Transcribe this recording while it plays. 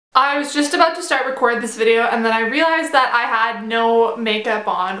I was just about to start recording this video and then I realized that I had no makeup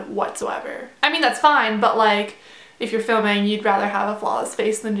on whatsoever. I mean, that's fine, but like, if you're filming, you'd rather have a flawless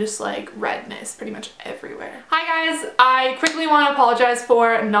face than just like redness pretty much everywhere. Hi guys, I quickly want to apologize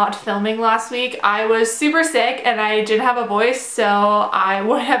for not filming last week. I was super sick and I didn't have a voice, so I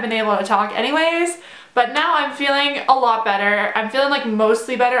wouldn't have been able to talk anyways. But now I'm feeling a lot better. I'm feeling like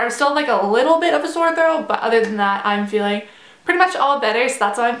mostly better. I'm still like a little bit of a sore throat, but other than that, I'm feeling pretty much all better, so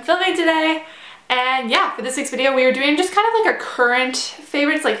that's why I'm filming today. And yeah, for this week's video we are doing just kind of like a current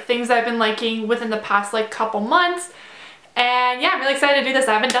favorites, like things that I've been liking within the past like couple months. And yeah, I'm really excited to do this.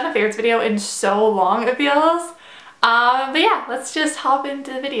 I haven't done a favorites video in so long, it feels. But yeah, let's just hop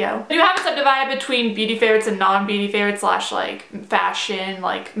into the video. I do have it subdivided between beauty favorites and non-beauty favorites slash like fashion,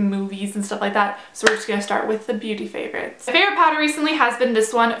 like movies and stuff like that. So we're just gonna start with the beauty favorites. My favorite powder recently has been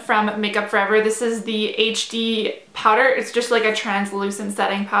this one from Makeup Forever. This is the HD powder. It's just like a translucent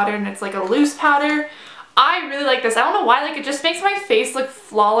setting powder and it's like a loose powder. I really like this. I don't know why, like it just makes my face look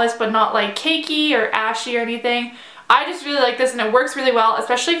flawless but not like cakey or ashy or anything. I just really like this and it works really well,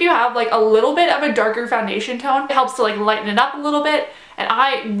 especially if you have like a little bit of a darker foundation tone. It helps to like lighten it up a little bit, and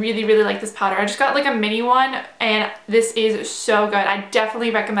I really like this powder. I just got like a mini one and this is so good. I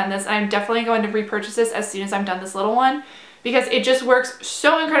definitely recommend this, and I'm definitely going to repurchase this as soon as I'm done this little one because it just works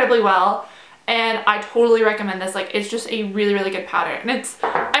so incredibly well. And I totally recommend this. Like, it's just a really good powder. And it's,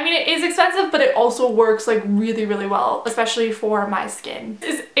 I mean, it is expensive, but it also works like really well, especially for my skin.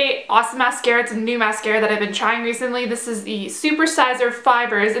 This is a awesome mascara. It's a new mascara that I've been trying recently. This is the Supersizer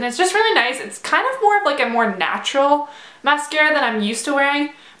Fibers, and it's just really nice. It's kind of more of like a more natural mascara than I'm used to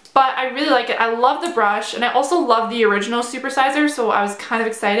wearing, but I really like it. I love the brush, and I also love the original Supersizer, so I was kind of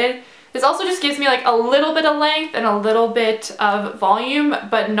excited. This also just gives me like a little bit of length and a little bit of volume,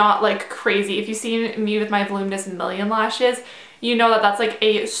 but not like crazy. If you've seen me with my Voluminous Million lashes, you know that that's like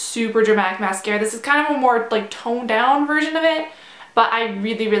a super dramatic mascara. This is kind of a more like toned down version of it, but I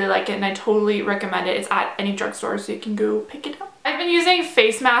really like it and I totally recommend it. It's at any drugstore, so you can go pick it up. I've been using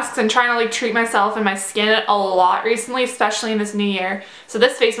face masks and trying to like treat myself and my skin a lot recently, especially in this new year. So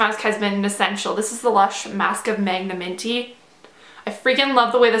this face mask has been an essential. This is the Lush Mask of Magnamintty. I freaking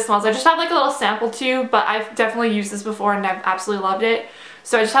love the way this smells. I just have like a little sample too, but I've definitely used this before and I've absolutely loved it.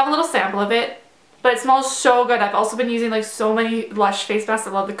 So I just have a little sample of it, but it smells so good. I've also been using like so many Lush face masks.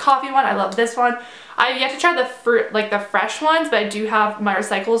 I love the coffee one. I love this one. I've yet to try the fruit, like the fresh ones, but I do have my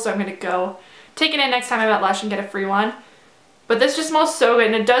recycles, so I'm gonna go take it in next time I'm at Lush and get a free one. But this just smells so good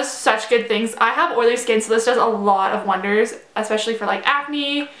and it does such good things. I have oily skin, so this does a lot of wonders, especially for like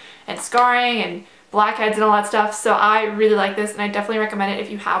acne and scarring and blackheads and all that stuff. So I really like this and I definitely recommend it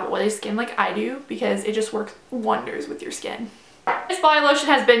if you have oily skin like I do, because it just works wonders with your skin. This body lotion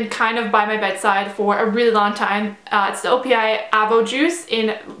has been kind of by my bedside for a really long time. It's the OPI Avo Juice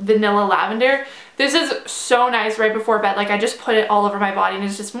in Vanilla Lavender. This is so nice right before bed. Like, I just put it all over my body and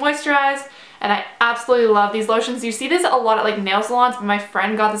it's just moisturized, and I absolutely love these lotions. You see this a lot at like nail salons, but my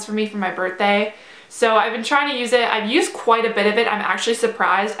friend got this for me for my birthday. So I've been trying to use it. I've used quite a bit of it. I'm actually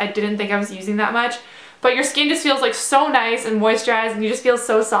surprised. I didn't think I was using that much. But your skin just feels like so nice and moisturized, and you just feel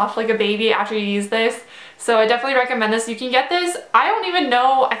so soft like a baby after you use this. So I definitely recommend this. You can get this, I don't even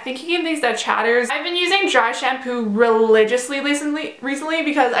know, I think you can get these at Chatters. I've been using dry shampoo religiously recently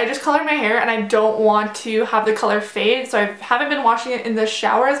because I just colored my hair and I don't want to have the color fade. So I haven't been washing it in the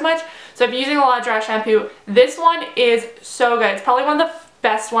shower as much. So I've been using a lot of dry shampoo. This one is so good. It's probably one of the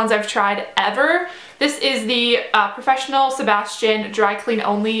best ones I've tried ever. This is the Professional Sebastian Dry Clean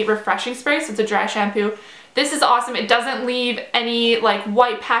Only Refreshing Spray, so it's a dry shampoo. This is awesome. It doesn't leave any like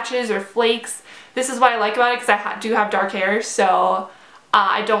white patches or flakes. This is what I like about it, because I do have dark hair, so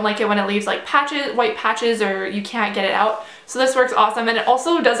I don't like it when it leaves like patches, white patches, or you can't get it out. So this works awesome, and it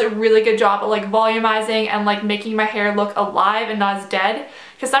also does a really good job of like volumizing and like making my hair look alive and not as dead.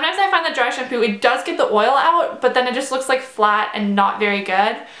 Because sometimes I find that dry shampoo, it does get the oil out, but then it just looks like flat and not very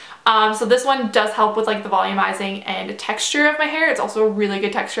good. So this one does help with like the volumizing and texture of my hair. It's also a really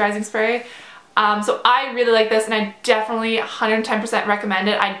good texturizing spray. So I really like this and I definitely 110% recommend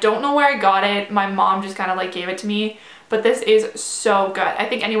it. I don't know where I got it. My mom just kind of like gave it to me, but this is so good. I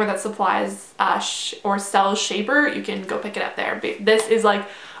think anywhere that supplies or sells Shaper, you can go pick it up there. But this is like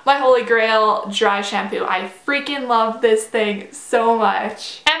my holy grail dry shampoo. I freaking love this thing so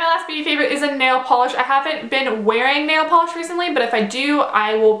much. And my last beauty favorite is a nail polish. I haven't been wearing nail polish recently, but if I do,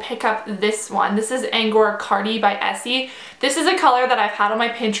 I will pick up this one. This is Angora Cardi by Essie. This is a color that I've had on my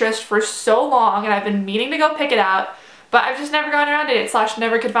Pinterest for so long and I've been meaning to go pick it up, but I've just never gotten around to it /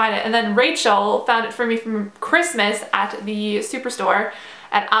 never could find it. And then Rachel found it for me from Christmas at the Superstore,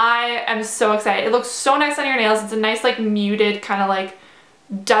 and I am so excited. It looks so nice on your nails. It's a nice like muted kind of like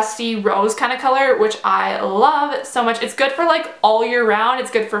dusty rose kind of color, which I love so much. It's good for like all year round.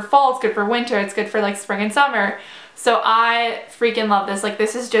 It's good for fall, it's good for winter, it's good for like spring and summer. So I freaking love this. Like,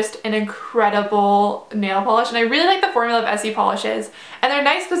 this is just an incredible nail polish, and I really like the formula of Essie polishes. And they're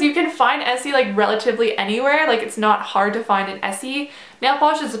nice because you can find Essie like relatively anywhere. Like, it's not hard to find an Essie nail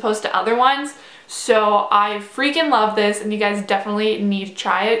polish as opposed to other ones. So I freaking love this, and you guys definitely need to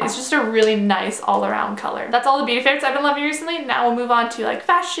try it. It's just a really nice all-around color. That's all the beauty favorites I've been loving recently. Now we'll move on to like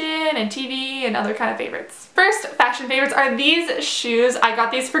fashion and TV and other kind of favorites. First fashion favorites are these shoes. I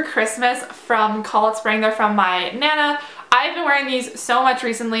got these for Christmas from Call It Spring. They're from my Nana. I've been wearing these so much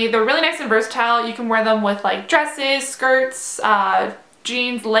recently. They're really nice and versatile. You can wear them with like dresses, skirts,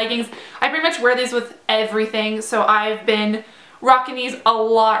 jeans, leggings. I pretty much wear these with everything. So I've been rocking these a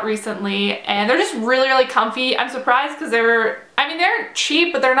lot recently, and they're just really, really comfy. I'm surprised because they're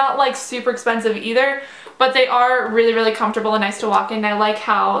cheap, but they're not like super expensive either, but they are really, really comfortable and nice to walk in. I like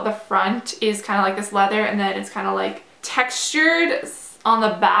how the front is kind of like this leather, and then it's kind of like textured on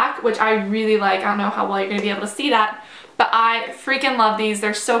the back, which I really like. I don't know how well you're gonna be able to see that, but I freaking love these.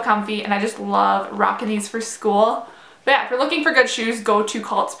 They're so comfy, and I just love rocking these for school. But yeah, if you're looking for good shoes, go to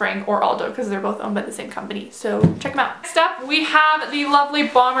Call It Spring or Aldo because they're both owned by the same company. So check them out. Next up, we have the lovely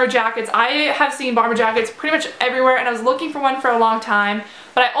bomber jackets. I have seen bomber jackets pretty much everywhere, and I was looking for one for a long time.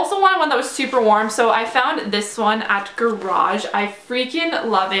 But I also wanted one that was super warm, so I found this one at Garage. I freaking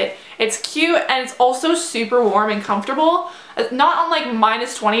love it. It's cute, and it's also super warm and comfortable. Not on like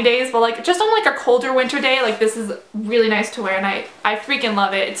 -20 days, but like just on like a colder winter day, like this is really nice to wear, and I freaking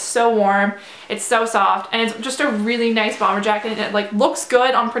love it. It's so warm, it's so soft, and it's just a really nice bomber jacket, and it like looks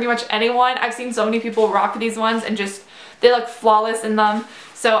good on pretty much anyone. I've seen so many people rock these ones, and just they look flawless in them.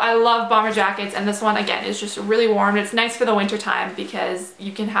 So I love bomber jackets, and this one again is just really warm. It's nice for the winter time because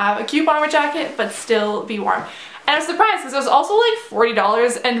you can have a cute bomber jacket but still be warm. And I was surprised because it was also like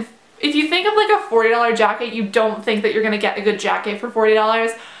 $40, and if you think of like a $40 jacket, you don't think that you're gonna get a good jacket for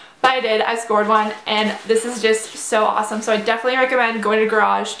 $40, but I did. I scored one, and this is just so awesome. So I definitely recommend going to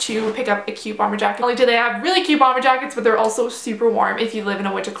Garage to pick up a cute bomber jacket. Not only do they have really cute bomber jackets, but they're also super warm if you live in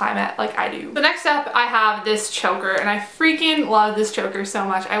a winter climate like I do. So next up, I have this choker, and I freaking love this choker so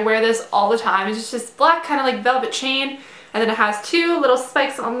much. I wear this all the time. It's just this black kind of like velvet chain, and then it has two little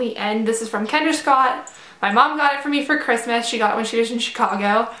spikes on the end. This is from Kendra Scott. My mom got it for me for Christmas. She got it when she was in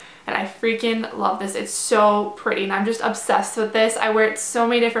Chicago. And I freaking love this. It's so pretty, and I'm just obsessed with this. I wear it so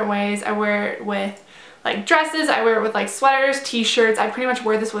many different ways. I wear it with like dresses, I wear it with like sweaters, t-shirts. I pretty much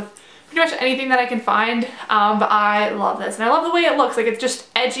wear this with pretty much anything that I can find, but I love this, and I love the way it looks. Like, it's just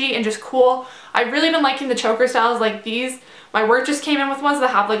edgy and just cool. I've really been liking the choker styles like these. My work just came in with ones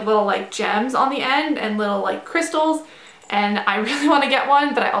that have like little like gems on the end and little like crystals, and I really want to get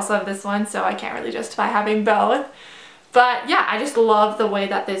one, but I also have this one, so I can't really justify having both. But yeah, I just love the way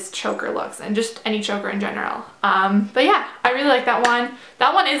that this choker looks, and just any choker in general. But yeah, I really like that one.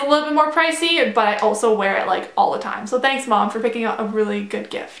 That one is a little bit more pricey, but I also wear it like all the time. So thanks, Mom, for picking out a really good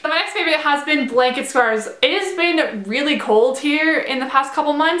gift. So my next favorite has been blanket scarves. It has been really cold here in the past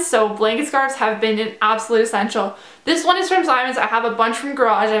couple months, so blanket scarves have been an absolute essential. This one is from Simons. I have a bunch from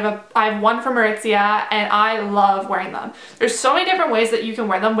Garage. I have one from Aritzia, and I love wearing them. There's so many different ways that you can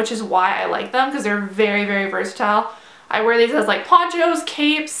wear them, which is why I like them, because they're very, very versatile. I wear these as like ponchos,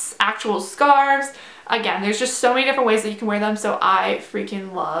 capes, actual scarves. Again, there's just so many different ways that you can wear them, so I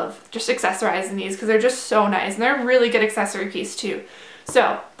freaking love just accessorizing these because they're just so nice, and they're a really good accessory piece too.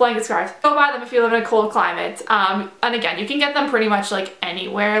 So, blanket scarves. Go buy them if you live in a cold climate. And again, you can get them pretty much like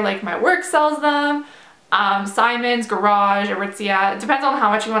anywhere. Like my work sells them. Simons, Garage, Aritzia. It depends on how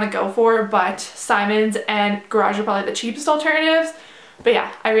much you want to go for, but Simons and Garage are probably the cheapest alternatives. But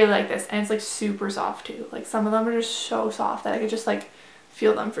yeah, I really like this, and it's like super soft too. Like, some of them are just so soft that I could just like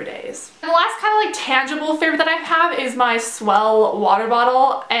feel them for days. And the last kind of like tangible favorite that I have is my S'well water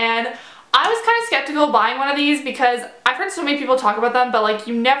bottle, and I was kind of skeptical buying one of these because I've heard so many people talk about them, but like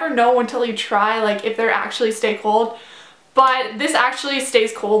you never know until you try like if they're actually stay cold. But this actually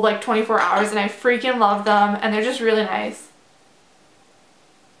stays cold like 24 hours, and I freaking love them, and they're just really nice.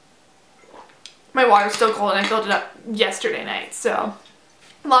 My water's still cold, and I filled it up yesterday night, so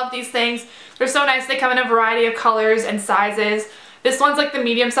love these things. They're so nice. They come in a variety of colors and sizes. This one's like the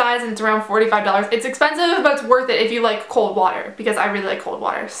medium size, and it's around $45. It's expensive, but it's worth it if you like cold water, because I really like cold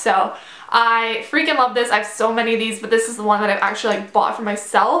water. So I freaking love this. I have so many of these, but this is the one that I've actually like bought for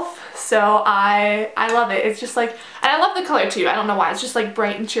myself. So I love it. It's just like, and I love the color too. I don't know why. It's just like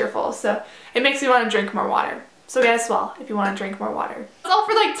bright and cheerful. So it makes me want to drink more water. So get a S'well if you want to drink more water. That's all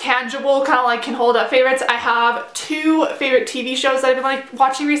for like tangible, kind of like can hold up favorites. I have two favorite TV shows that I've been like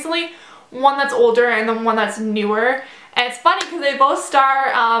watching recently. One that's older and then one that's newer. And it's funny because they both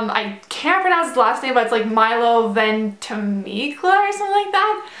star, I can't pronounce his last name, but it's like Milo Ventimiglia or something like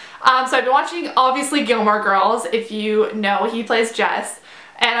that. So I've been watching, obviously, Gilmore Girls, if you know. He plays Jess.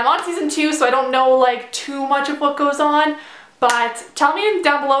 And I'm on season 2, so I don't know like too much of what goes on. But tell me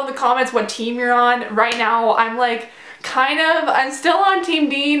down below in the comments what team you're on. Right now, I'm like I'm still on Team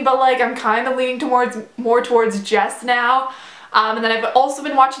Dean, but like I'm kind of leaning more towards Jess now. And then I've also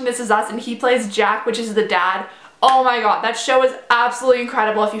been watching This Is Us, and he plays Jack, which is the dad. Oh my god, that show is absolutely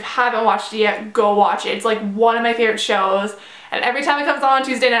incredible. If you haven't watched it yet, go watch it. It's like one of my favorite shows. And every time it comes on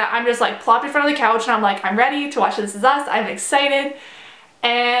Tuesday night, I'm just like plopped in front of the couch and I'm like, I'm ready to watch This Is Us. I'm excited.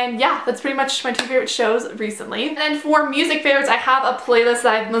 And yeah, that's pretty much my 2 favorite shows recently. And then for music favorites, I have a playlist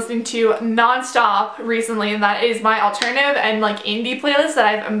that I've been listening to non-stop recently, and that is my alternative and like indie playlist that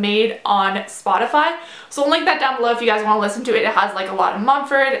I've made on Spotify. So I'll link that down below if you guys want to listen to it. It has like a lot of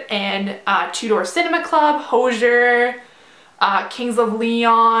Mumford and Two Door Cinema Club, Hozier, Kings of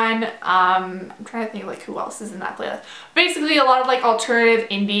Leon, I'm trying to think like who else is in that playlist. Basically a lot of like alternative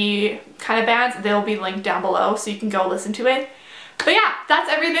indie kind of bands. They'll be linked down below so you can go listen to it. But yeah, that's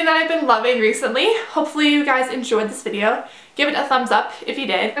everything that I've been loving recently. Hopefully you guys enjoyed this video. Give it a thumbs up if you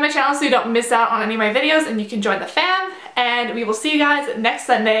did. And my channel so you don't miss out on any of my videos and you can join the fam. And we will see you guys next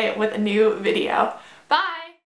Sunday with a new video. Bye!